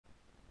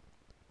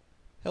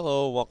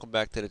Hello, welcome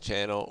back to the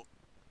channel.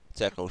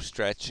 It's Echo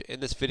Stretch. In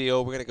this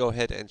video, we're going to go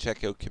ahead and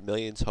check out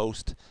Kameleon's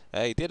host.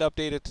 I did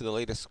update it to the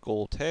latest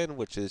GoldHEN,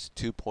 which is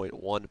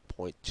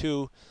 2.1.2.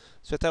 So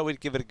I thought we'd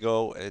give it a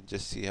go and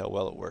just see how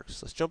well it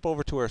works. Let's jump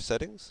over to our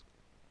settings.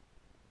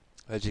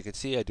 As you can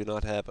see, I do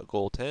not have a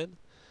GoldHEN.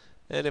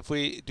 And if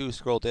we do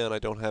scroll down, I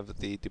don't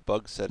have the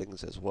debug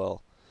settings as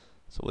well.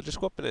 So we'll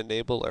just go up and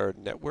enable our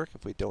network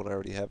if we don't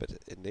already have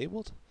it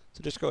enabled.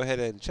 So just go ahead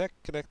and check,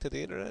 connect to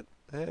the internet.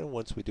 And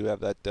once we do have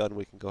that done,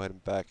 we can go ahead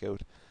and back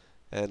out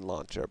and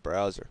launch our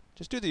browser.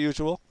 Just do the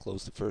usual,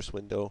 close the first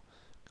window,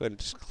 go ahead and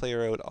just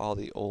clear out all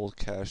the old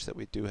cache that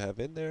we do have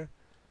in there.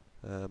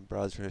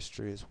 Browser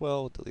history as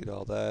well, delete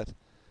all that.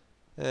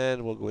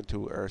 And we'll go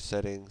into our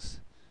settings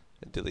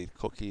and delete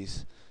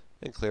cookies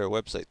and clear our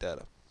website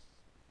data.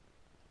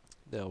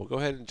 Now we'll go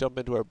ahead and jump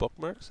into our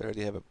bookmarks. I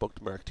already have it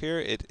bookmarked here.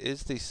 It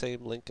is the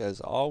same link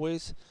as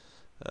always.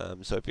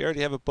 So if you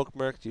already have it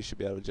bookmarked, you should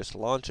be able to just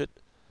launch it.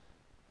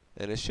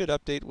 And it should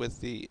update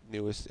with the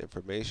newest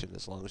information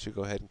as long as you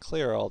go ahead and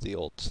clear all the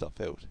old stuff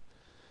out.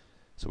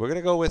 So we're going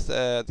to go with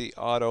the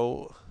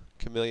auto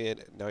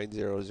Kameleon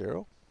 9.00.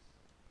 Go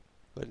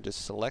ahead and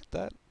just select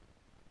that.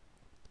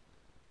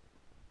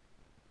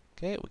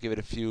 Okay, we'll give it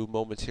a few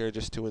moments here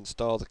just to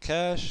install the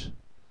cache.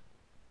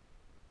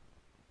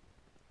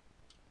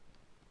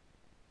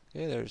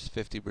 Okay, there's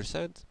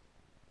 50%.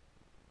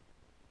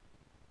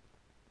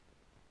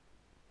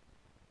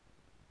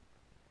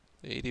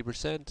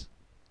 %.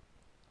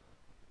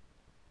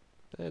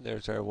 And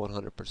there's our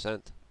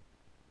 100%.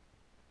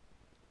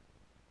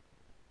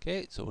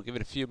 Okay, so we'll give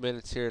it a few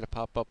minutes here to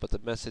pop up with a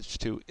message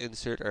to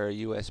insert our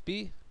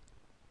USB.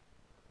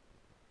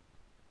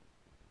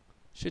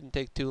 Shouldn't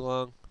take too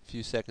long, a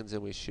few seconds,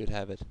 and we should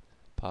have it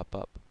pop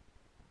up.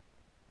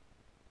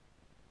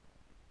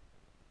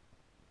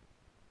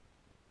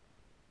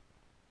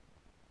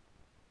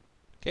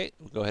 Okay,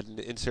 we'll go ahead and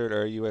insert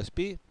our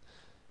USB,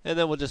 and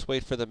then we'll just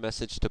wait for the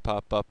message to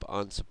pop up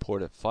on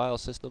supported file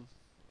system.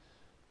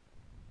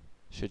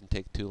 Shouldn't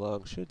take too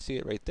long. Should see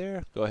it right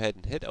there. Go ahead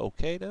and hit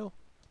OK now.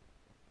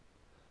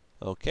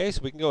 Okay,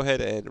 so we can go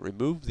ahead and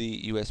remove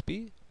the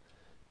USB.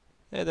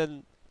 And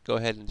then go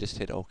ahead and just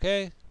hit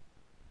OK.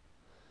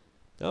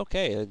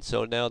 Okay, and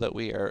so now that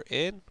we are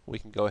in, we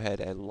can go ahead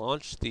and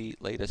launch the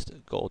latest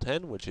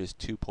GoldHEN, which is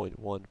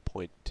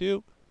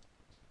 2.1.2.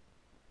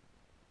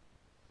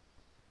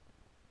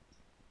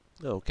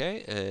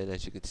 Okay, and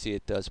as you can see,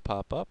 it does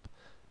pop up.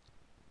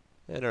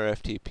 And our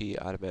FTP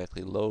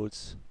automatically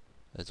loads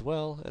as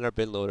well, and our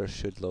bin loader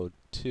should load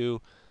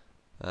too.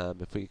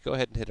 If we go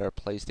ahead and hit our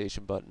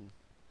PlayStation button,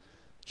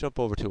 jump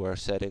over to our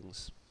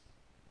settings,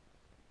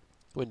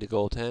 go into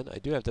GoldHEN. I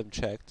do have them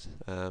checked,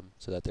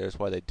 so that there's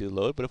why they do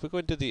load. But if we go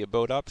into the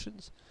About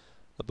options,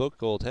 About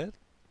GoldHEN,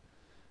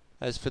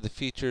 as for the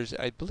features,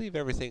 I believe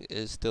everything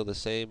is still the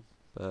same.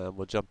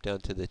 We'll jump down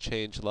to the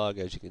change log.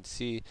 As you can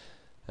see,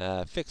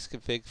 fix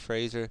config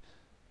phraser,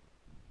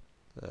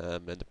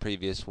 and the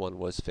previous one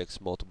was fix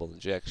multiple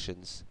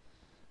injections,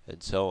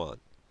 and so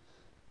on.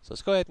 So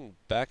let's go ahead and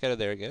back out of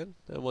there again,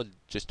 and we'll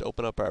just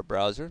open up our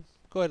browser.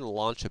 Go ahead and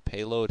launch a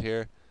payload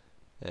here,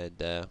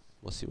 and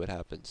we'll see what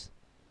happens.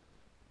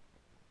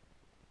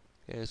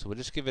 Okay, so we'll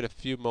just give it a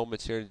few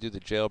moments here to do the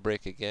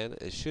jailbreak again.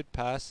 It should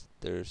pass.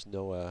 There's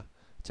no,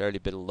 it's already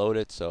been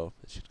loaded, so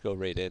it should go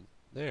right in.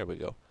 There we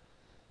go.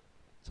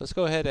 So let's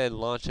go ahead and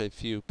launch a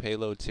few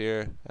payloads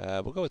here.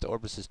 We'll go with the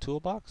Orbis's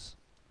toolbox,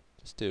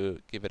 just to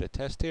give it a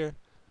test here.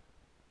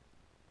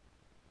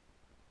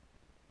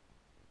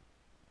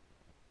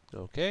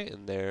 Okay,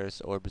 and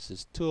there's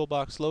Orbis's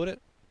toolbox loaded.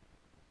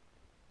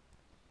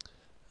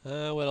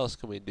 What else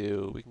can we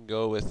do? We can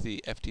go with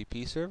the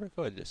FTP server.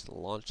 Go ahead and just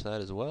launch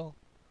that as well.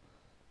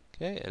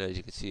 Okay, and as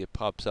you can see, it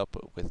pops up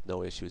with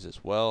no issues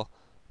as well.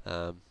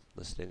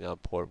 Listening on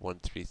port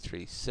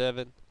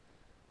 1337.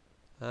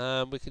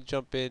 We can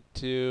jump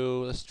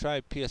into, let's try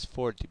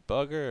PS4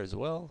 debugger as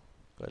well.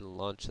 Go ahead and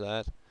launch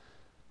that.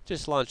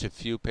 Just launch a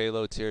few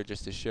payloads here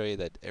just to show you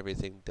that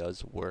everything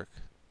does work.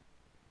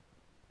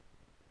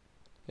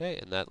 Okay,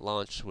 and that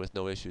launched with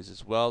no issues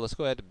as well. Let's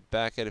go ahead and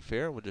back out of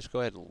here. We'll just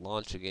go ahead and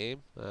launch a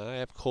game. I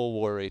have Cold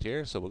War right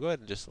here, so we'll go ahead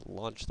and just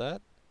launch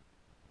that.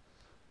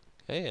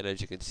 Okay, and as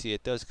you can see,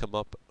 it does come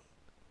up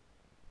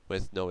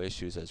with no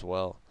issues as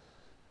well.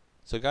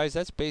 So guys,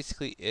 that's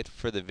basically it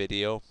for the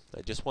video.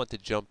 I just want to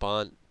jump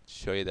on,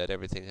 show you that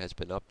everything has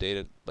been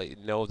updated, let you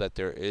know that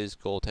there is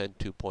GoldHEN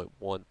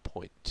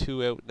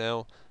 2.1.2 out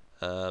now.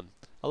 A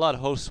lot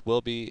of hosts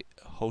will be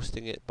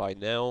hosting it by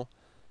now.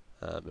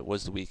 It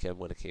was the weekend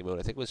when it came out.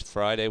 I think it was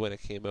Friday when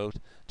it came out.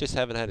 Just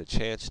haven't had a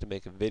chance to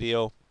make a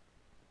video.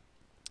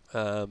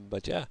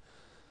 But yeah,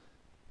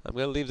 I'm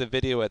going to leave the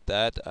video at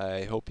that.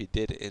 I hope you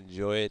did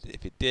enjoy it.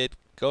 If you did,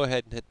 go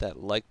ahead and hit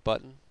that like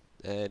button.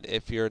 And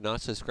if you're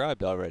not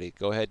subscribed already,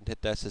 go ahead and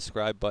hit that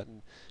subscribe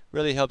button.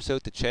 Really helps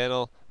out the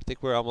channel. I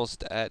think we're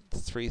almost at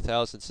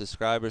 3,000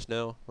 subscribers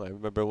now. I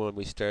remember when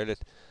we started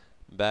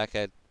back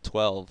at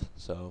 12.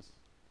 So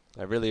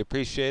I really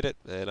appreciate it.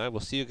 And I will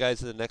see you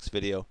guys in the next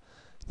video.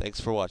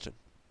 Thanks for watching.